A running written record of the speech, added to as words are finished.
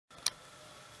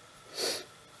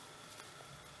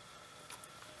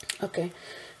Okay,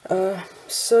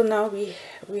 so now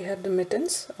we have the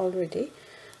mittens already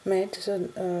made. So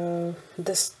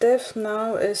the step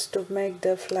now is to make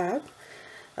the flap.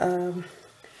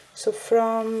 So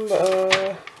from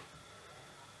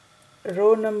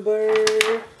row number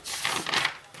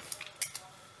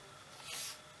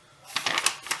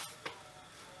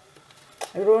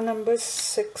row number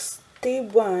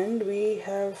 61, we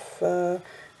have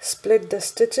split the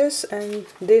stitches, and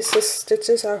these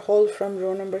stitches are whole from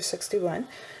row number 61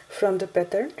 from the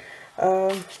pattern.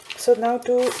 So now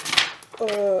to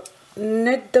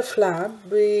knit the flap,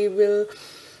 we will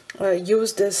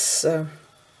use this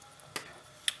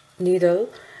needle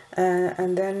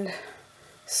and then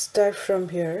start from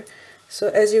here. So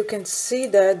as you can see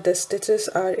that the stitches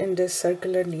are in this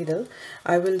circular needle,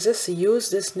 I will just use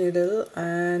this needle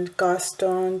and cast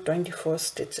on 24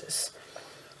 stitches.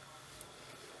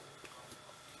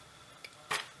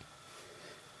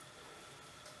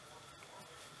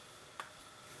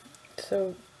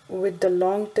 So with the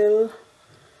long tail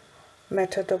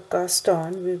method of cast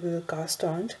on, we will cast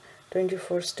on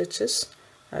 24 stitches.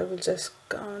 I will just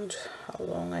count how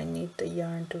long I need the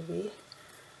yarn to be.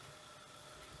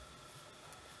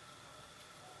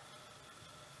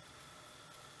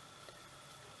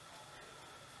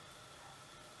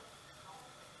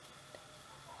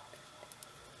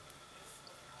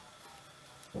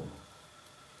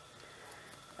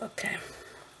 Okay,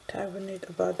 I will need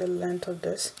about the length of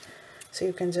this, so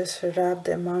you can just wrap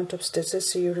the amount of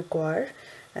stitches you require,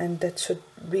 and that should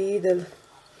be the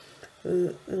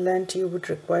length you would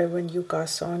require when you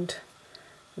cast on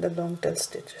the long tail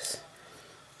stitches.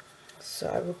 So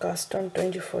I will cast on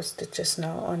 24 stitches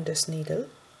now on this needle.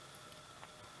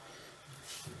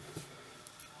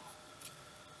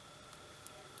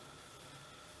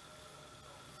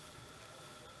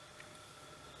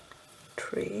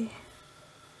 Three,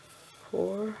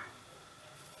 4,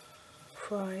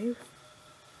 5,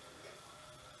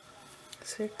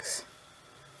 6,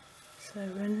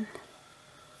 7,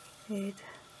 8,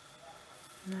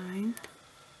 9,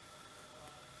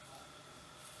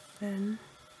 10,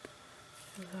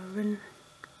 11,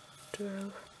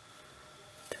 12,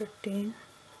 13,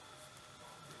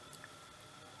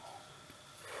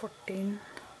 14,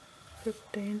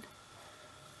 15,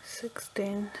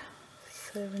 16,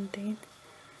 17,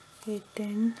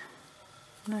 18,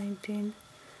 19,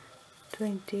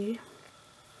 20,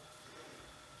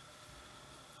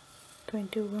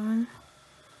 21,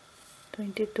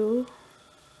 22,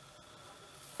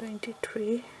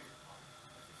 23,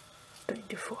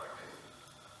 24.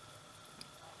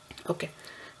 Okay,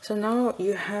 so now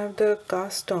you have the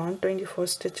cast on 24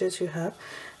 stitches you have,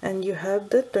 and you have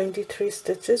the 23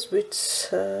 stitches which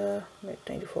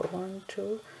 24, 1,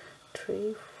 2,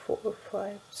 3, 4,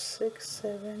 5, 6,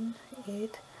 7,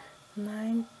 8,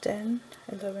 9, 10,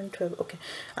 11, 12. Okay,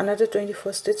 another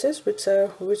 24 stitches which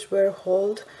were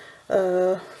held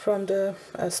from the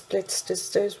split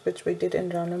stitches which we did in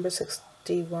round number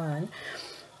 61.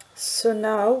 So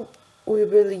now we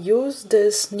will use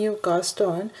this new cast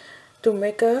on to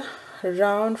make a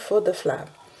round for the flap.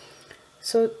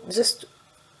 So just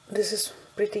this is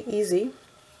pretty easy.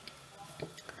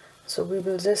 So we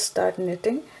will just start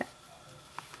knitting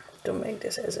to make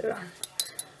this as a round.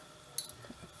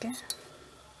 Okay,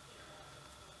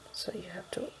 so you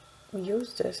have to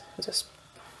use this, just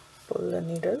pull the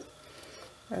needle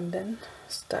and then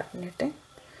start knitting.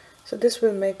 So this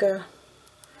will make a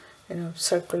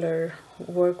circular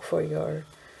work for your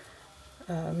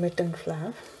mitten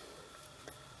flap.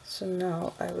 So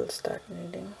now I will start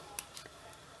knitting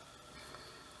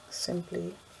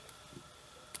simply.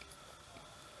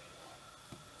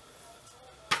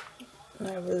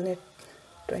 I will knit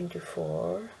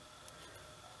 24,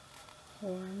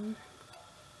 1,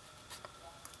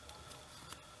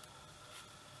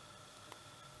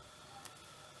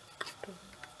 2,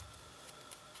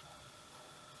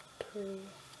 3,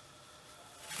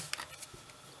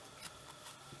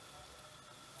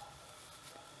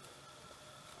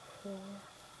 4,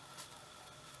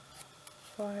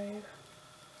 5,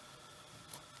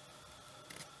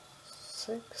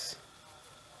 6,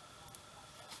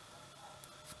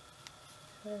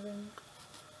 7,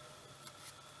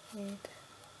 8,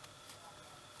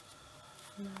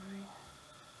 9,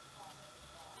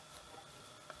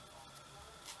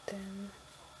 10,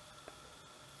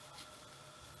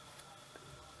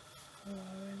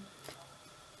 11,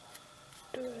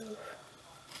 12,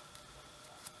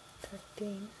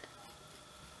 13,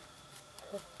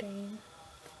 14,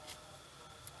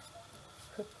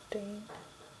 15,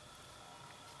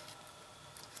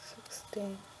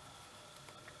 16,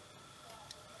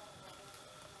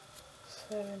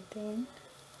 17,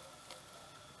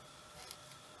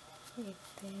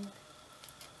 18,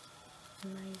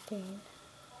 19,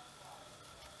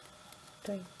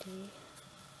 20,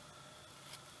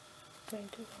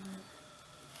 21,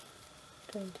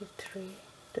 23,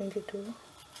 22,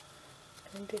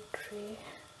 23,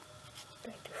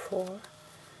 24.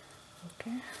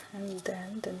 Okay, and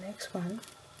then the next one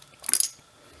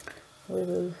we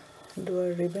will do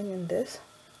a ribbon in this.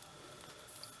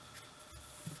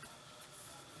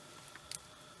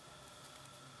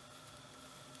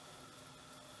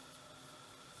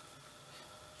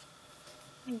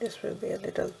 This will be a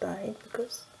little tight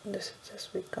because this is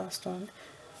just be cast on,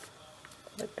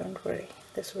 but don't worry,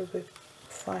 this will be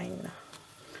fine.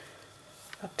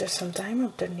 After some time,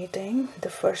 after knitting the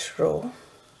first row,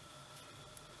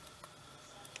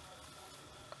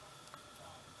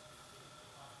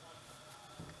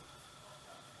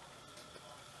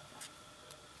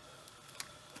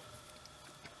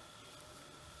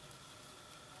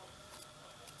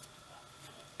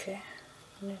 okay,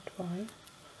 knit one,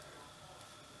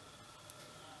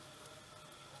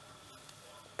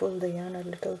 pull the yarn a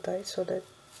little tight so that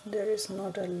there is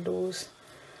not a loose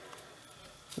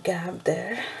gap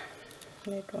there,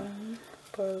 knit one,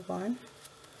 purl one.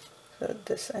 So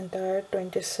this entire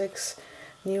 26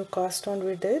 new cast on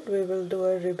we did, we will do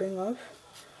a ribbing of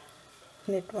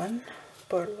knit one,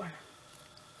 purl one.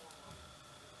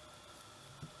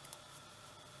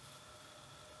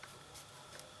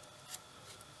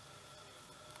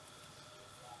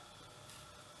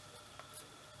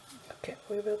 Okay,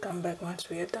 we will come back once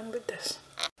we are done with this.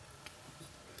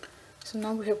 So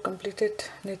now we have completed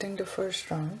knitting the first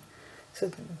round.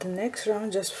 So the next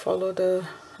round, just follow the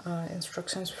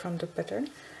instructions from the pattern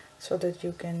so that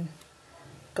you can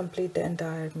complete the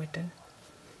entire mitten.